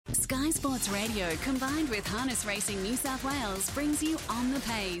Sky Sports Radio combined with Harness Racing New South Wales brings you On the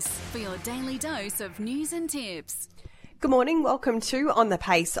Pace for your daily dose of news and tips. Good morning. Welcome to On the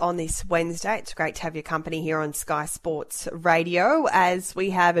Pace on this Wednesday. It's great to have your company here on Sky Sports Radio as we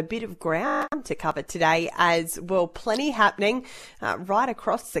have a bit of ground to cover today as well. Plenty happening right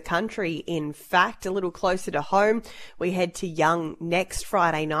across the country. In fact, a little closer to home, we head to Young next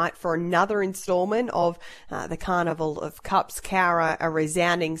Friday night for another instalment of the Carnival of Cups. Cowra, a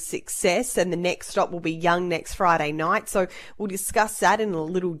resounding success, and the next stop will be Young next Friday night. So we'll discuss that in a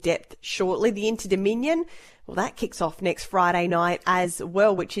little depth shortly. The Inter-Dominion, well, that kicks off next Friday night as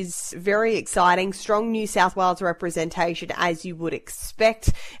well, which is very exciting. Strong New South Wales representation, as you would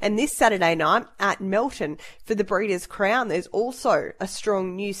expect. And this Saturday night at Melton for the Breeders' Crown, there's also a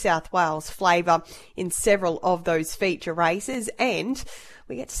strong New South Wales flavour in several of those feature races. And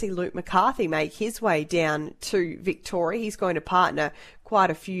we get to see Luke McCarthy make his way down to Victoria. He's going to partner quite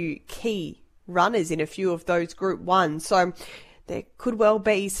a few key runners in a few of those Group 1. So there could well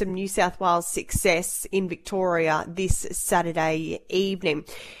be some New South Wales success in Victoria this Saturday evening.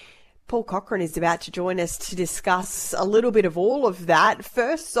 Paul Cochrane is about to join us to discuss a little bit of all of that.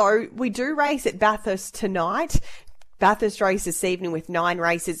 First, so we do race at Bathurst tonight. Bathurst race this evening with 9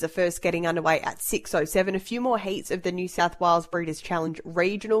 races, the first getting underway at 6:07. A few more heats of the New South Wales Breeders' Challenge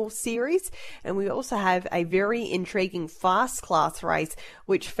Regional Series. And we also have a very intriguing fast class race,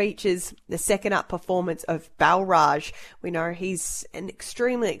 which features the second up performance of Balraj. We know he's an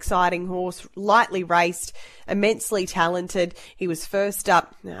extremely exciting horse, lightly raced, immensely talented. He was first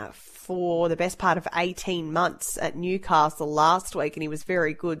up for the best part of 18 months at Newcastle last week, and he was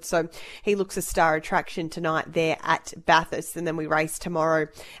very good. So he looks a star attraction tonight there at Bathurst, and then we race tomorrow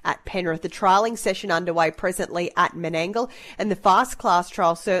at Penrith. The trialling session underway presently at Menangle, and the fast class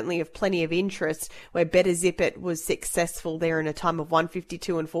trial certainly of plenty of interest, where Better Zip It was successful there in a time of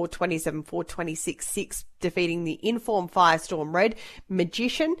 1:52 and 4:27, 4:26.6, defeating the informed Firestorm Red.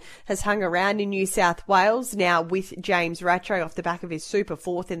 Magician has hung around in New South Wales now with James Rattray off the back of his super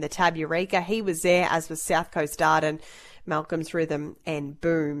fourth in the Tab Eureka. He was there, as was South Coast Arden, Malcolm's Rhythm and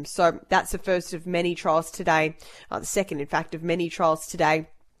Boom. So that's the first of many trials today, the second, in fact, of many trials today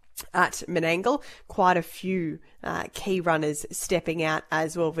at Menangle. Quite a few key runners stepping out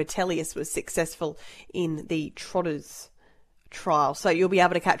as well. Vitellius was successful in the Trotters trial. So you'll be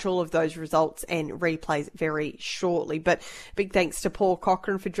able to catch all of those results and replays very shortly. But big thanks to Paul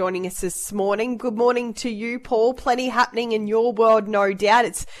Cochrane for joining us this morning. Good morning to you, Paul. Plenty happening in your world, no doubt.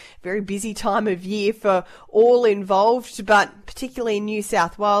 It's a very busy time of year for all involved, but particularly in New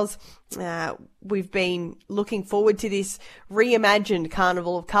South Wales, we've been looking forward to this reimagined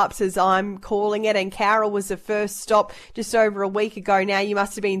Carnival of Cups, as I'm calling it, and Cowra was the first stop just over a week ago now. You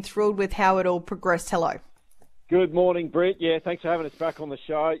must have been thrilled with how it all progressed. Hello. Good morning, Britt. Yeah, thanks for having us back on the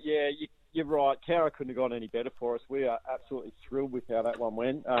show. Yeah, you're right. Cowra couldn't have gone any better for us. We are absolutely thrilled with how that one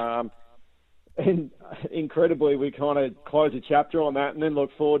went. And incredibly, we kind of closed a chapter on that and then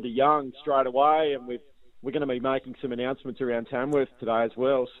look forward to Young straight away. And we're going to be making some announcements around Tamworth today as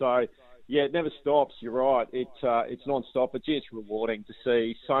well. So, yeah, it never stops. You're right. It's non-stop. But, gee, it's rewarding to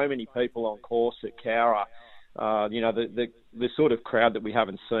see so many people on course at Cowra. The sort of crowd that we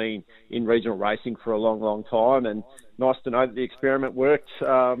haven't seen in regional racing for a long, long time, and nice to know that the experiment worked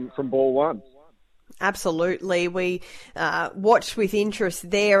from ball one. Absolutely. We watched with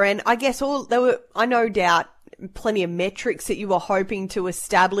interest there, and I guess I no doubt plenty of metrics that you were hoping to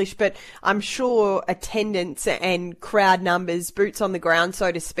establish, but I'm sure attendance and crowd numbers, boots on the ground,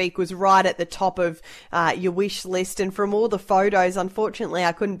 so to speak, was right at the top of your wish list. And from all the photos, unfortunately,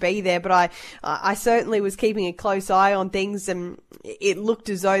 I couldn't be there, but I certainly was keeping a close eye on things, and it looked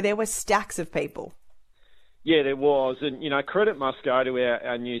as though there were stacks of people. Yeah, there was. And, credit must go to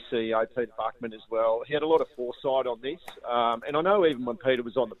our new CEO, Peter Buckman, as well. He had a lot of foresight on this. And I know even when Peter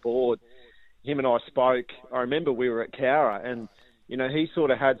was on the board, him and I spoke. I remember we were at Cowra, and he sort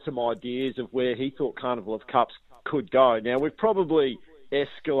of had some ideas of where he thought Carnival of Cups could go. Now we've probably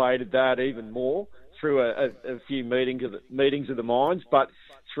escalated that even more through a few meetings of the minds, but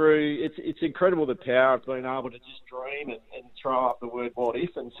through it's incredible the power of being able to just dream and throw up the word "what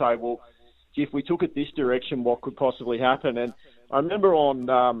if" and say, well, if we took it this direction, what could possibly happen? And I remember on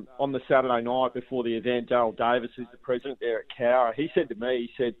the Saturday night before the event, Darryl Davis, who's the president there at Cowra, he said to me,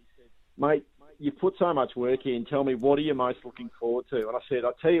 he said, "Mate, you've put so much work in. Tell me, what are you most looking forward to?" And I said,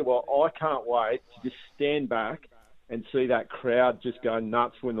 "I'll tell you what, I can't wait to just stand back and see that crowd just go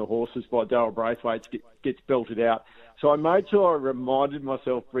nuts when the Horses by Darryl Braithwaite gets belted out." So I made sure I reminded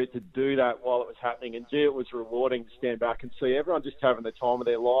myself, Britt, to do that while it was happening. And gee, it was rewarding to stand back and see everyone just having the time of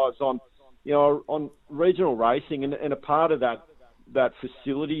their lives on regional racing. And a part of that that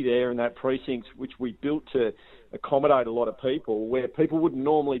facility there and that precinct, which we built to accommodate a lot of people, where people wouldn't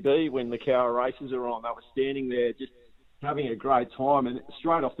normally be when the Cowra races are on. They were standing there just having a great time. And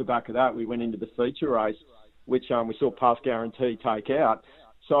straight off the back of that, we went into the feature race, which we saw Pass Guarantee take out.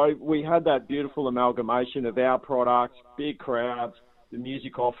 So we had that beautiful amalgamation of our product, big crowds, the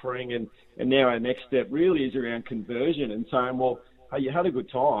music offering, and now our next step really is around conversion and saying, well, hey, you had a good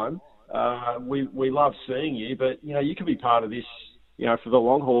time. We love seeing you, but, you can be part of this, for the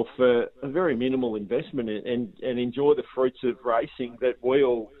long haul for a very minimal investment and enjoy the fruits of racing that we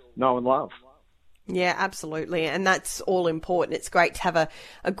all know and love. Yeah, absolutely. And that's all important. It's great to have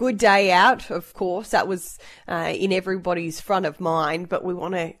a good day out, of course. That was in everybody's front of mind, but we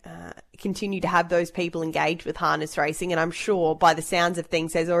want to continue to have those people engaged with harness racing. And I'm sure by the sounds of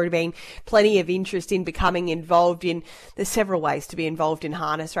things, there's already been plenty of interest in becoming involved in, there's several ways to be involved in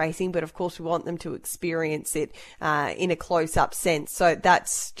harness racing, but of course we want them to experience it in a close-up sense. So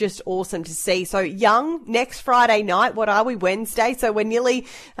that's just awesome to see. So Young, next Friday night, what are we, Wednesday? So we're nearly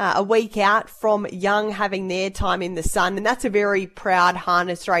a week out from Young having their time in the sun, and that's a very proud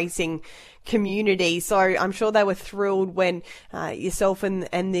harness racing community. So I'm sure they were thrilled when yourself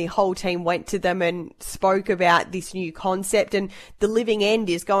and the whole team went to them and spoke about this new concept. And The Living End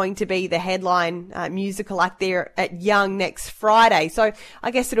is going to be the headline musical act there at Young next Friday. So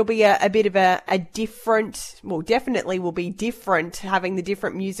I guess it'll be a bit of a different, well, definitely will be different having the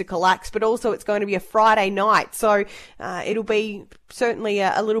different musical acts, but also it's going to be a Friday night. So it'll be certainly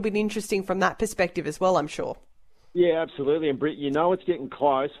a little bit interesting from that perspective as well, I'm sure. Yeah, absolutely. And Britt, it's getting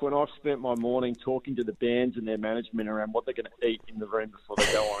close when I've spent my morning talking to the bands and their management around what they're going to eat in the room before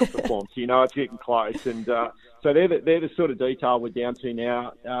they go on and perform. So it's getting close. And so they're the sort of detail we're down to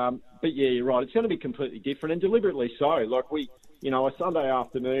now. But yeah, you're right. It's going to be completely different and deliberately so. Like a Sunday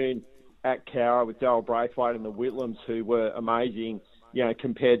afternoon at Cowra with Darryl Braithwaite and the Whitlams, who were amazing,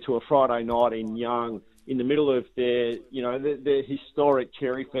 compared to a Friday night in Young, in the middle of their historic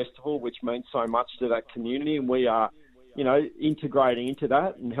Cherry Festival, which means so much to that community. And we are, integrating into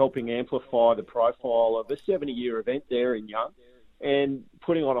that and helping amplify the profile of a 70-year event there in Young and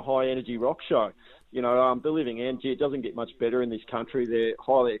putting on a high-energy rock show. The Living End, it doesn't get much better in this country. They're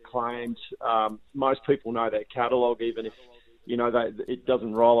highly acclaimed. Most people know their catalogue, even if, it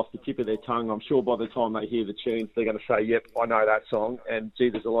doesn't roll off the tip of their tongue. I'm sure by the time they hear the tunes, they're going to say, yep, I know that song. And, gee,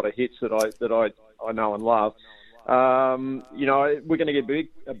 there's a lot of hits that I know and love. We're going to get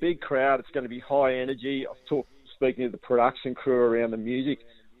a big crowd. It's going to be high energy. Speaking to the production crew around the music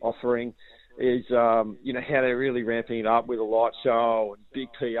offering, is how they're really ramping it up with a light show and big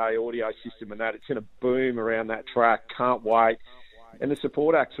PA audio system and that. It's going to boom around that track. Can't wait. And the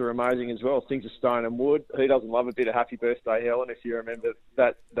support acts are amazing as well. Things of Stone and Wood. Who doesn't love a bit of Happy Birthday, Helen, if you remember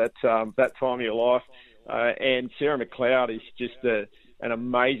that time of your life? And Sarah McLeod is just an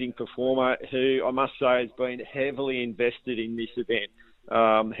amazing performer who I must say has been heavily invested in this event.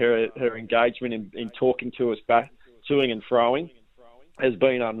 Her engagement in talking to us back, toing and froing, has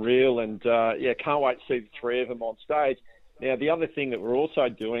been unreal. And can't wait to see the three of them on stage. Now, the other thing that we're also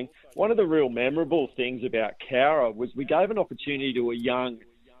doing, one of the real memorable things about Cowra was we gave an opportunity to a young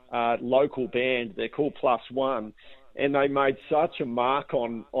local band. They're called Plus One, and they made such a mark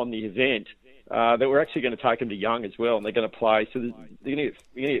on the event that we're actually going to take them to Young as well, and they're going to play. So you're going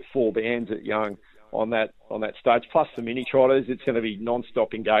to get 4 bands at Young on that stage, plus the mini trotters. It's going to be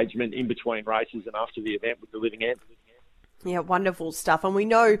non-stop engagement in between races and after the event with the Living End. Yeah, wonderful stuff. And we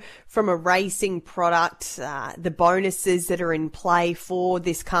know from a racing product, the bonuses that are in play for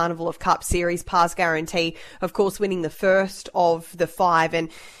this Carnival of Cup Series, Pass Guarantee, of course, winning the first of the 5. And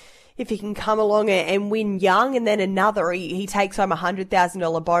if he can come along and win Young and then another, he takes home a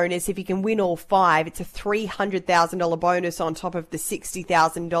 $100,000 bonus. If he can win all 5, it's a $300,000 bonus on top of the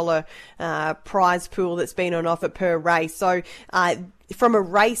 $60,000 prize pool that's been on offer per race. So, from a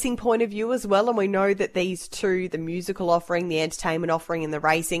racing point of view as well, and we know that these two, the musical offering, the entertainment offering, and the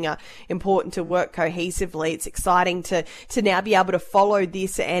racing are important to work cohesively. It's exciting to now be able to follow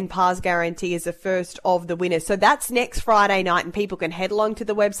this and Pass Guarantee as the first of the winners. So that's next Friday night, and people can head along to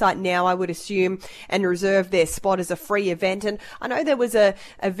the website now, I would assume, and reserve their spot as a free event. And I know there was a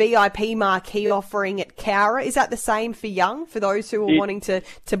VIP marquee offering at Cowra. Is that the same for Young, for those who are wanting to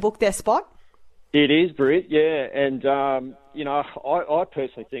book their spot? It is, Britt, yeah. And, I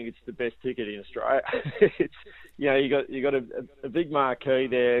personally think it's the best ticket in Australia. It's, you got a big marquee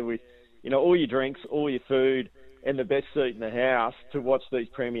there with, all your drinks, all your food, and the best seat in the house to watch these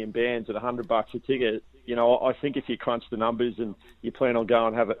premium bands at $100 a ticket. I think if you crunch the numbers and you plan on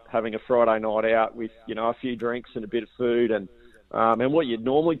going having a Friday night out with, a few drinks and a bit of food and what you'd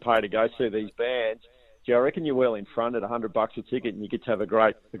normally pay to go see these bands, gee, I reckon you're well in front at $100 a ticket, and you get to have a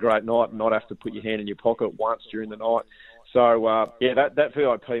great night and not have to put your hand in your pocket once during the night. So, that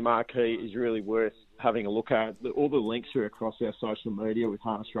VIP marquee is really worth having a look at. All the links are across our social media with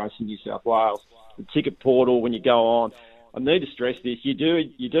Harness Racing New South Wales. The ticket portal, when you go on, I need to stress this, you do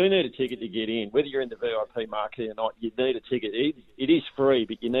need a ticket to get in. Whether you're in the VIP marquee or not, you need a ticket. It is free,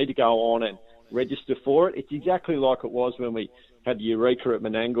 but you need to go on and register for it. It's exactly like it was when we had the Eureka at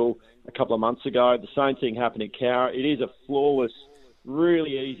Menangle a couple of months ago. The same thing happened in Cowra. It is a flawless,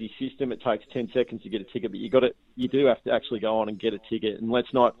 really easy system. It takes 10 seconds to get a ticket, but you do have to actually go on and get a ticket. And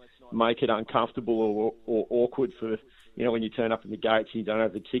let's not make it uncomfortable or awkward for, when you turn up at the gates and you don't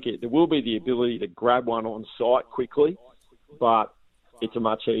have the ticket. There will be the ability to grab one on site quickly, but it's a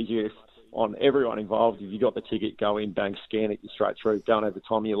much easier on everyone involved. If you got the ticket, go in, bang, scan it, you're straight through. Don't have the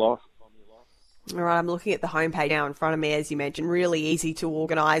time of your life. All right, I'm looking at the homepage now in front of me, as you mentioned. Really easy to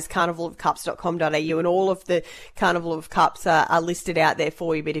organise, carnivalofcups.com.au, and all of the Carnival of Cups are listed out there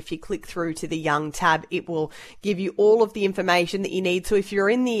for you. But if you click through to the Young tab, it will give you all of the information that you need. So if you're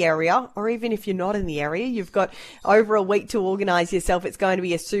in the area, or even if you're not in the area, you've got over a week to organise yourself. It's going to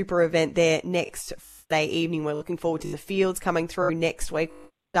be a super event there next Friday evening. We're looking forward to the fields coming through next week.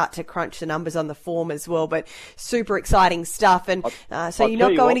 Start to crunch the numbers on the form as well, but super exciting stuff. And so you're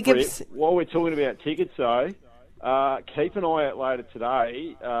not going to give us... While we're talking about tickets, though, keep an eye out later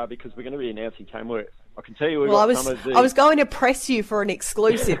today because we're going to be announcing Tamworth. I can tell you I was going to press you for an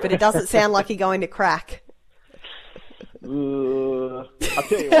exclusive, but it doesn't sound like you're going to crack. I'll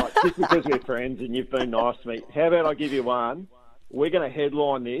tell you what, just because we're friends and you've been nice to me, how about I give you one? We're going to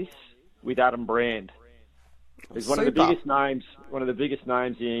headline this with Adam Brand. He's one of the biggest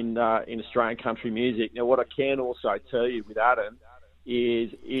names in Australian country music. Now, what I can also tell you with Adam is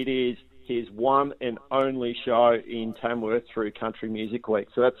it is his one and only show in Tamworth through Country Music Week.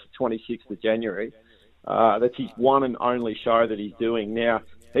 So that's the 26th of January. That's his one and only show that he's doing. Now,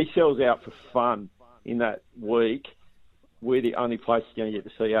 he sells out for fun in that week. We're the only place you're going to get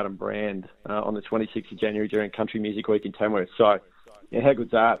to see Adam Brand on the 26th of January during Country Music Week in Tamworth. So, yeah, how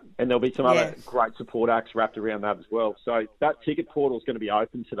good's that? And there'll be some other great support acts wrapped around that as well. So that ticket portal is going to be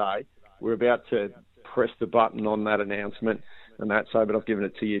open today. We're about to press the button on that announcement and that. So, but I've given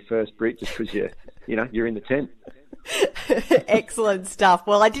it to you first, Britt, just because you're in the tent. Excellent stuff.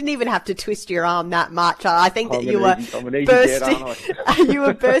 Well, I didn't even have to twist your arm that much. I think that you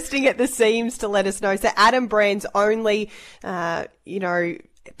were bursting at the seams to let us know. So Adam Brand's only,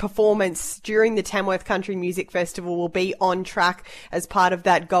 performance during the Tamworth Country Music Festival will be on track as part of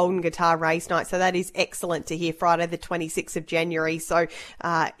that Golden Guitar Race Night. So that is excellent to hear, Friday the 26th of January. So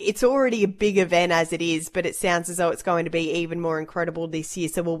it's already a big event as it is, but it sounds as though it's going to be even more incredible this year.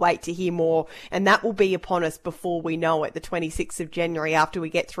 So we'll wait to hear more, and that will be upon us before we know it, the 26th of January, after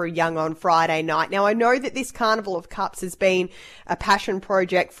we get through Young on Friday night. Now, I know that this Carnival of Cups has been a passion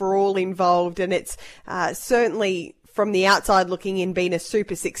project for all involved, and it's certainly, from the outside looking in, been a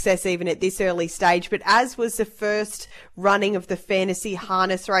super success even at this early stage. But as was the first running of the Fantasy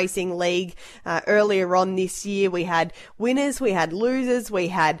Harness Racing League earlier on this year, we had winners, we had losers, we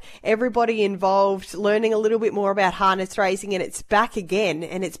had everybody involved learning a little bit more about harness racing, and it's back again,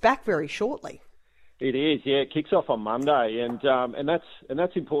 and it's back very shortly. It is, yeah. It kicks off on Monday, and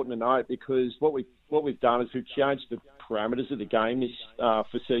that's important to note, because what we've done is we've changed the parameters of the game this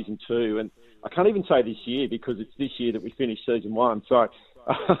for season 2, and I can't even say this year because it's this year that we finished season 1. So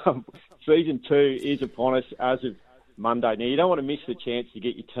season 2 is upon us as of Monday. Now, you don't want to miss the chance to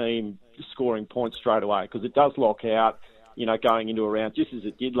get your team scoring points straight away, because it does lock out, going into a round, just as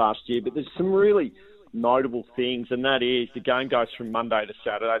it did last year. But there's some really notable things, and that is the game goes from Monday to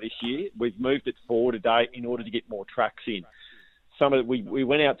Saturday this year. We've moved it forward a day in order to get more tracks in. We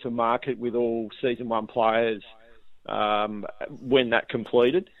went out to market with all season 1 players when that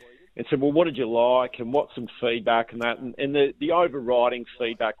completed, and said, well, what did you like, and what's some feedback and that? And the overriding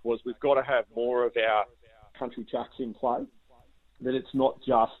feedback was we've got to have more of our country tracks in play, that it's not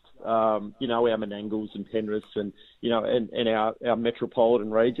just, our Menangles and Penriths and our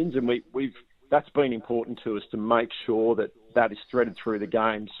metropolitan regions. And that's been important to us to make sure that is threaded through the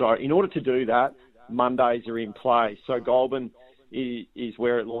game. So in order to do that, Mondays are in play. So Goulburn is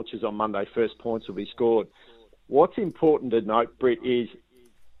where it launches on Monday. First points will be scored. What's important to note, Britt, is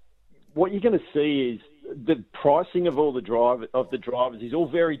what you're going to see is the pricing of all the drivers is all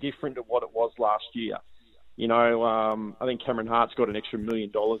very different to what it was last year. I think Cameron Hart's got an extra $1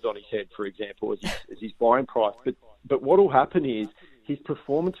 million on his head, for example, as his buying price. But what will happen is his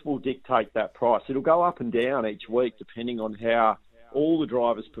performance will dictate that price. It'll go up and down each week depending on how all the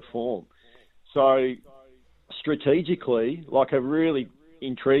drivers perform. So strategically, like a really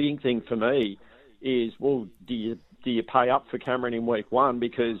intriguing thing for me is, well, do you pay up for Cameron in week one?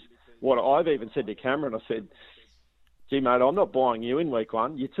 Because what I've even said to Cameron, I said, gee, mate, I'm not buying you in week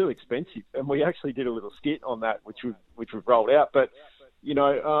one. You're too expensive. And we actually did a little skit on that, which we've rolled out. But,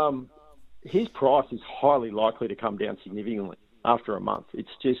 his price is highly likely to come down significantly after a month.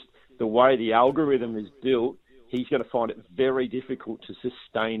 It's just the way the algorithm is built, he's going to find it very difficult to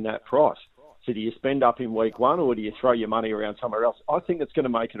sustain that price. So do you spend up in week one, or do you throw your money around somewhere else? I think that's going to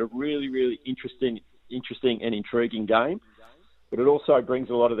make it a really, really interesting and intriguing game. But it also brings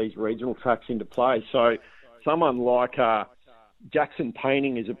a lot of these regional tracks into play. So someone like Jackson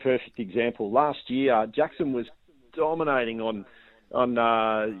Painting is a perfect example. Last year, Jackson was dominating on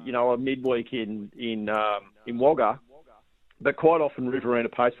a midweek in Wagga, but quite often Riverina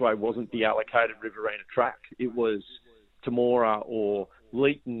Paceway wasn't the allocated Riverina track. It was Temora or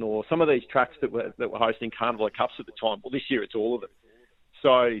Leeton or some of these tracks that were hosting Carnival Cups at the time. Well, this year it's all of them.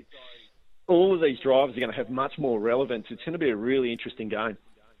 So all of these drivers are going to have much more relevance. It's going to be a really interesting game.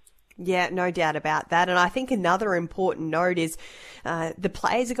 Yeah, no doubt about that. And I think another important note is the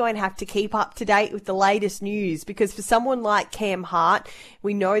players are going to have to keep up to date with the latest news, because for someone like Cam Hart,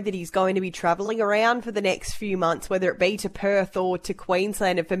 we know that he's going to be travelling around for the next few months, whether it be to Perth or to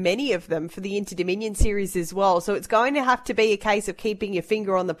Queensland, and for many of them for the Inter-Dominion Series as well. So it's going to have to be a case of keeping your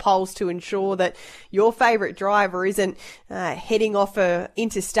finger on the pulse to ensure that your favourite driver isn't heading off a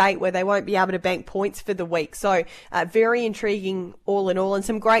interstate where they won't be able to bank points for the week. So very intriguing all in all, and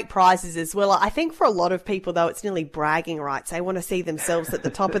some great prizes as well. I think for a lot of people, though, it's nearly bragging rights. They want to see themselves at the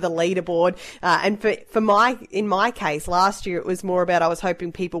top of the leaderboard. And in my case, last year, it was more about I was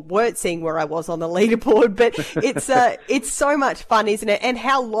hoping people weren't seeing where I was on the leaderboard. But it's so much fun, isn't it? And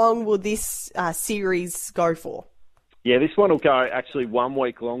how long will this series go for? Yeah, this one will go actually 1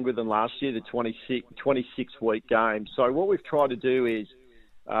 week longer than last year, the 26-week game. So what we've tried to do is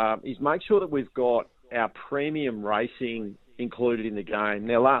make sure that we've got our premium racing included in the game.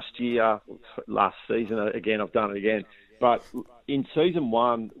 Now, last season, again, I've done it again, but in season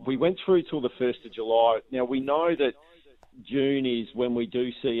one, we went through till the 1st of July. Now, we know that June is when we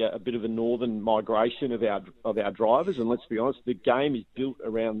do see a bit of a northern migration of our drivers, and let's be honest, the game is built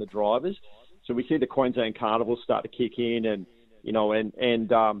around the drivers. So we see the Queensland Carnival start to kick in, and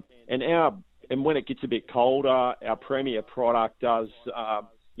when it gets a bit colder, our premier product does.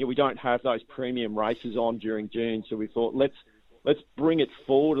 We don't have those premium races on during June, so we thought let's bring it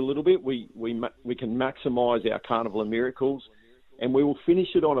forward a little bit. We can maximise our Carnival of Miracles, and we will finish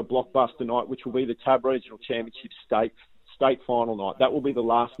it on a blockbuster night, which will be the Tab Regional Championship state final night. That will be the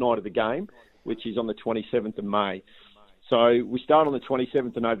last night of the game, which is on the 27th of May. So we start on the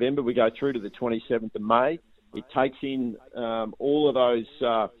 27th of November. We go through to the 27th of May. It takes in all of those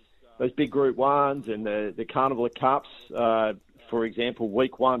big Group 1s and the Carnival of Cups. For example,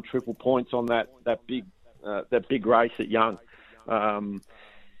 week one, triple points on that big race at Young,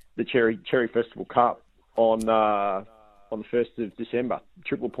 the Cherry Festival Cup on the 1st of December.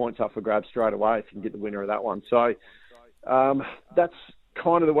 Triple points up for grabs straight away if you can get the winner of that one. So that's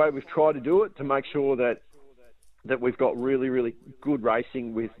kind of the way we've tried to do it, to make sure that we've got really, really good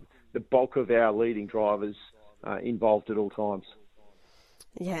racing with the bulk of our leading drivers involved at all times.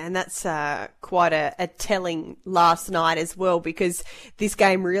 Yeah, and that's quite a telling last night as well, because this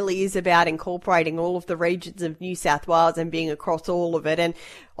game really is about incorporating all of the regions of New South Wales and being across all of it. And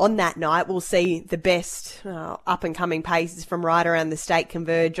on that night, we'll see the best up-and-coming paces from right around the state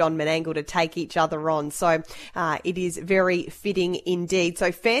converge on Menangle to take each other on. So it is very fitting indeed.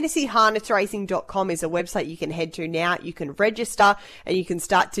 So fantasyharnessracing.com is a website you can head to now. You can register and you can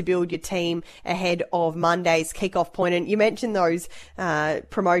start to build your team ahead of Monday's kickoff point. And you mentioned those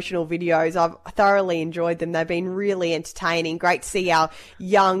promotional videos. I've thoroughly enjoyed them. They've been really entertaining. Great to see our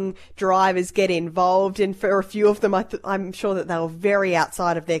young drivers get involved. And for a few of them, I'm sure that they were very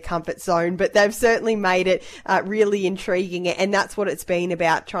outside of their comfort zone, but they've certainly made it really intriguing, and that's what it's been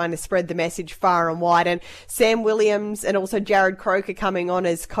about, trying to spread the message far and wide. And Sam Williams and also Jared Croker coming on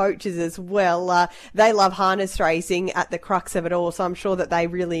as coaches as well. They love harness racing at the crux of it all, so I'm sure that they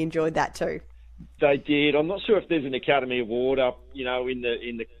really enjoyed that too. They did. I'm not sure if there's an Academy Award up,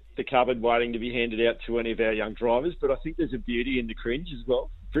 in the cupboard waiting to be handed out to any of our young drivers, but I think there's a beauty in the cringe as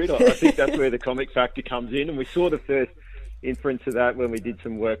well. Britt, I think that's where the comic factor comes in, and we saw the first inference of that when we did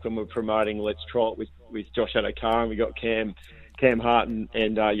some work when we were promoting Let's Try It with Josh Adokar, and we got Cam Hart and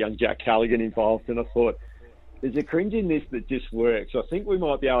young Jack Callaghan involved, and I thought there's a cringe in this that just works. I think we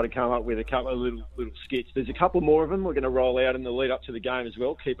might be able to come up with a couple of little skits. There's a couple more of them we're going to roll out in the lead up to the game as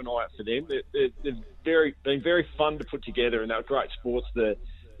well. Keep an eye out for them. They've been very fun to put together, and they're great sports, the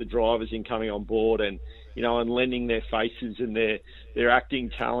drivers in coming on board, and and lending their faces and their acting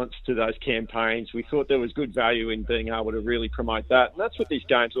talents to those campaigns. We thought there was good value in being able to really promote that. And that's what this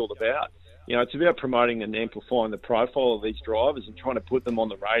game's all about. It's about promoting and amplifying the profile of these drivers and trying to put them on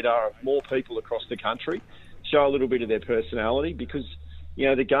the radar of more people across the country, show a little bit of their personality, because,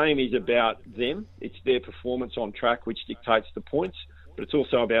 the game is about them. It's their performance on track which dictates the points, but it's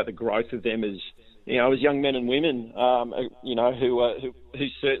also about the growth of them as young men and women, who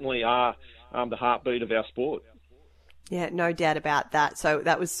certainly are the heartbeat of our sport. Yeah, no doubt about that. So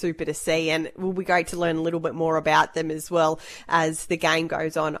that was super to see, and it will be great to learn a little bit more about them as well as the game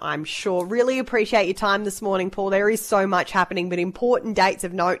goes on, I'm sure. Really appreciate your time this morning, Paul. There is so much happening, but important dates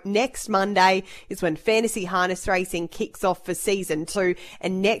of note. Next Monday is when Fantasy Harness Racing kicks off for Season 2,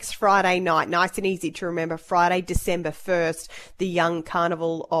 and next Friday night, nice and easy to remember, Friday, December 1st, the Young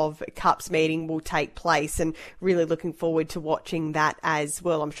Carnival of Cups meeting will take place, and really looking forward to watching that as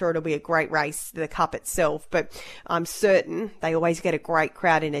well. I'm sure it'll be a great race, the Cup itself, but I'm certain they always get a great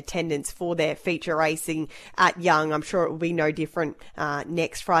crowd in attendance for their feature racing at Young. I'm sure it will be no different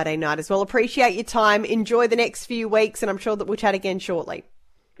next Friday night as well. Appreciate your time. Enjoy the next few weeks, and I'm sure that we'll chat again shortly.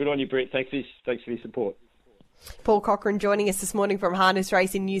 Good on you, Britt. Thanks for your support. Paul Cochrane joining us this morning from Harness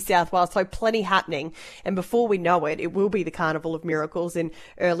Racing New South Wales. So plenty happening. And before we know it, it will be the Carnival of Miracles in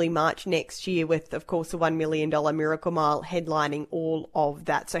early March next year with, of course, the $1 million Miracle Mile headlining all of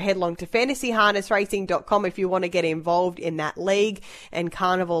that. So head along to fantasyharnessracing.com if you want to get involved in that league, and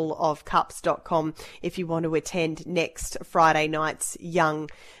carnivalofcups.com if you want to attend next Friday night's Young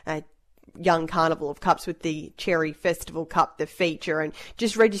Carnival of Cups with the Cherry Festival Cup, the feature, and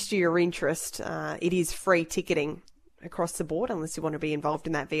just register your interest. It is free ticketing across the board, unless you want to be involved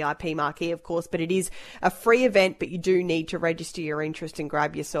in that VIP marquee, of course, but it is a free event, but you do need to register your interest and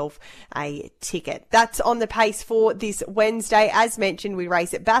grab yourself a ticket. That's on the pace for this Wednesday. As mentioned, we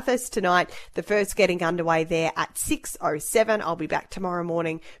race at Bathurst tonight, the first getting underway there at 6:07. I'll be back tomorrow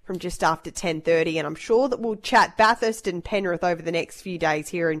morning from just after 10:30, and I'm sure that we'll chat Bathurst and Penrith over the next few days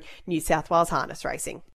here in New South Wales Harness Racing.